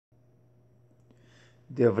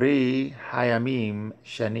Devri Hayamim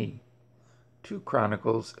Shani, 2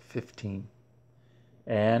 Chronicles 15.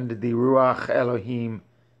 And the Ruach Elohim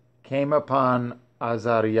came upon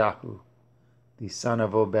Azariyahu, the son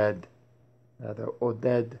of Oded,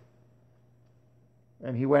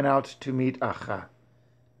 and he went out to meet Acha,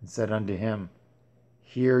 and said unto him,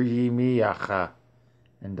 Hear ye me, Acha,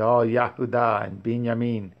 and all Yehudah and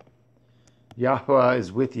Binyamin. Yahweh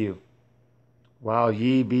is with you, while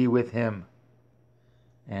ye be with him.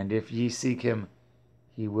 And if ye seek him,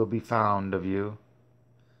 he will be found of you.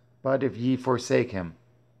 But if ye forsake him,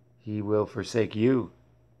 he will forsake you.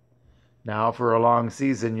 Now for a long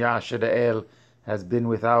season Yashadael has been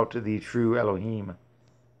without the true Elohim,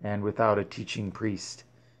 and without a teaching priest,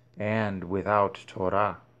 and without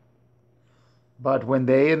Torah. But when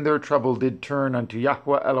they in their trouble did turn unto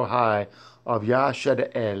Yahweh Elohai of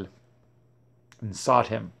Yashadael, and sought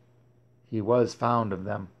him, he was found of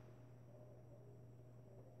them.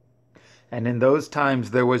 And in those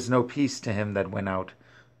times there was no peace to him that went out,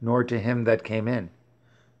 nor to him that came in,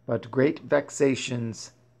 but great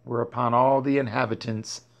vexations were upon all the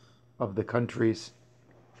inhabitants of the countries.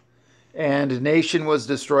 And nation was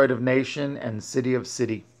destroyed of nation, and city of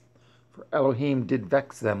city, for Elohim did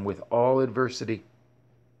vex them with all adversity.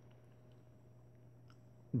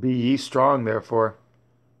 Be ye strong, therefore,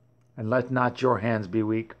 and let not your hands be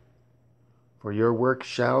weak, for your work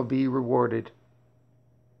shall be rewarded.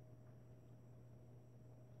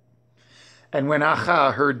 And when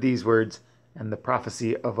Acha heard these words, and the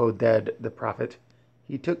prophecy of Oded the prophet,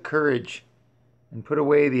 he took courage, and put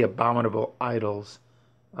away the abominable idols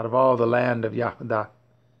out of all the land of Yehudah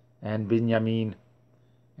and Binyamin,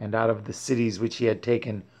 and out of the cities which he had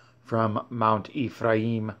taken from Mount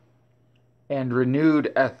Ephraim, and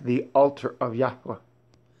renewed at the altar of Yahweh,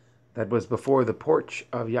 that was before the porch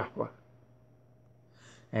of Yahweh.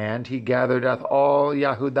 And he gathered up all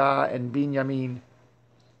Yehudah and Binyamin,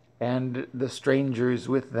 and the strangers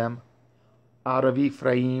with them, out of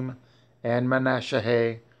Ephraim and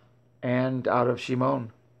Manasseh, and out of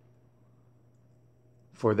Shimon.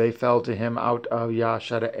 For they fell to him out of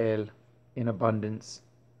Yashadael in abundance,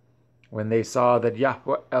 when they saw that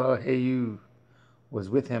Yahweh Elohim was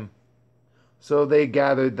with him. So they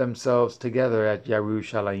gathered themselves together at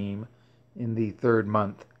Yerushalayim in the 3rd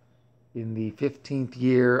month, in the 15th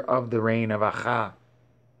year of the reign of Acha.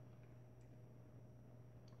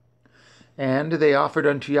 And they offered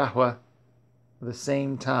unto Yahweh the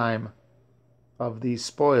same time of the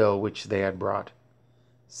spoil which they had brought,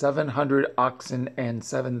 700 oxen and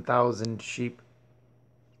 7,000 sheep.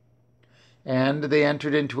 And they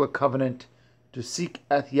entered into a covenant to seek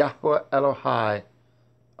at Yahweh Elohai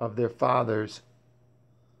of their fathers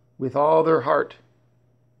with all their heart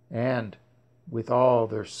and with all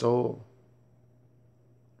their soul,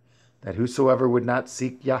 that whosoever would not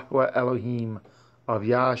seek Yahweh Elohim of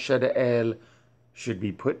Yashadael should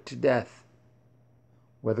be put to death,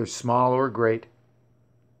 whether small or great,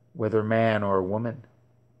 whether man or woman.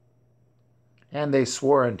 And they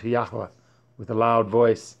swore unto Yahweh with a loud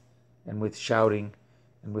voice, and with shouting,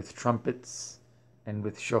 and with trumpets, and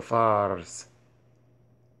with shofars.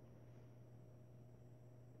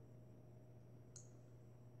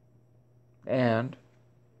 And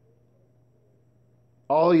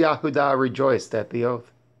all Yehudah rejoiced at the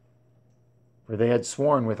oath, for they had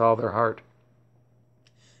sworn with all their heart,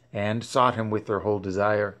 and sought him with their whole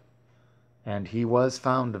desire, and he was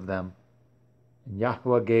found of them, and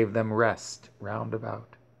Yahweh gave them rest round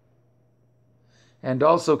about. And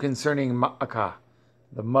also concerning Ma'akah,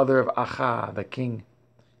 the mother of Acha the king,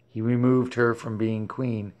 he removed her from being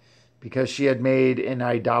queen, because she had made an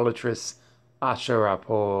idolatrous Asherah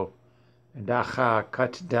pole, and Acha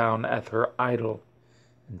cut down at her idol,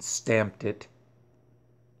 and stamped it,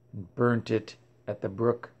 and burnt it at the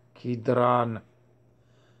brook Kidron.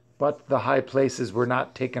 But the high places were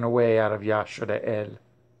not taken away out of Yashadael.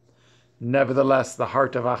 Nevertheless, the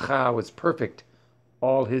heart of Acha was perfect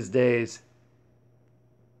all his days.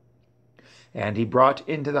 And he brought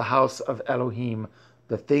into the house of Elohim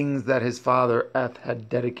the things that his father Eth had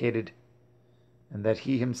dedicated, and that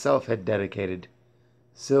he himself had dedicated,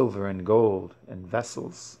 silver and gold and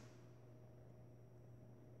vessels.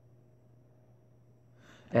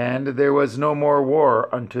 And there was no more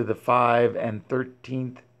war unto the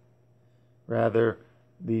 35th,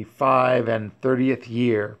 the 35th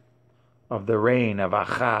year of the reign of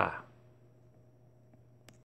Acha.